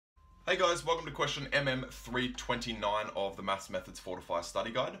Hey guys, welcome to question MM329 of the Maths Methods Fortify study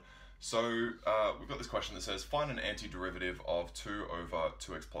guide. So we've got this question that says find an antiderivative of 2 over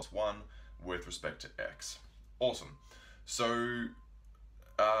 2x plus 1 with respect to x. Awesome. So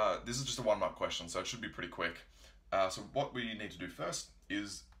this is just a 1 mark question, so it should be pretty quick. So what we need to do first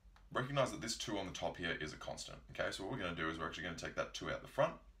is recognize that this 2 on the top here is a constant. Okay, so what we're going to do is we're actually going to take that 2 out the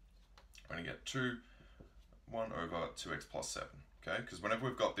front. We're going to get 1 over 2x plus 7. Okay, because whenever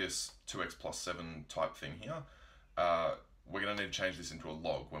we've got this 2x plus 7 type thing here, we're going to need to change this into a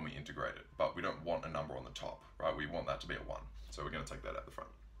log when we integrate it, but we don't want a number on the top, right? We want that to be a 1, so we're going to take that out the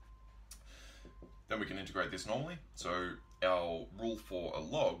front. Then we can integrate this normally. So our rule for a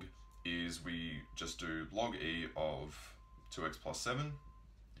log is we just do log e of 2x plus 7,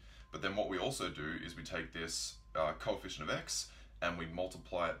 but then what we also do is we take this coefficient of x and we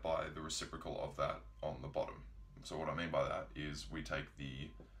multiply it by the reciprocal of that on the bottom. So what I mean by that is we take the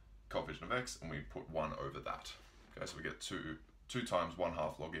coefficient of x and we put 1 over that. Okay, so we get 2 times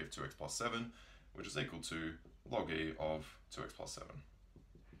 1/2 log e of 2x plus 7, which is equal to log e of 2x plus 7.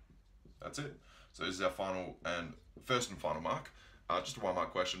 That's it. So this is our first and final mark. Just a 1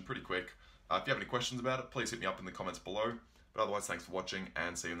 mark question, pretty quick. If you have any questions about it, please hit me up in the comments below. But otherwise, thanks for watching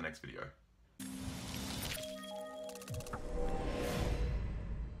and see you in the next video.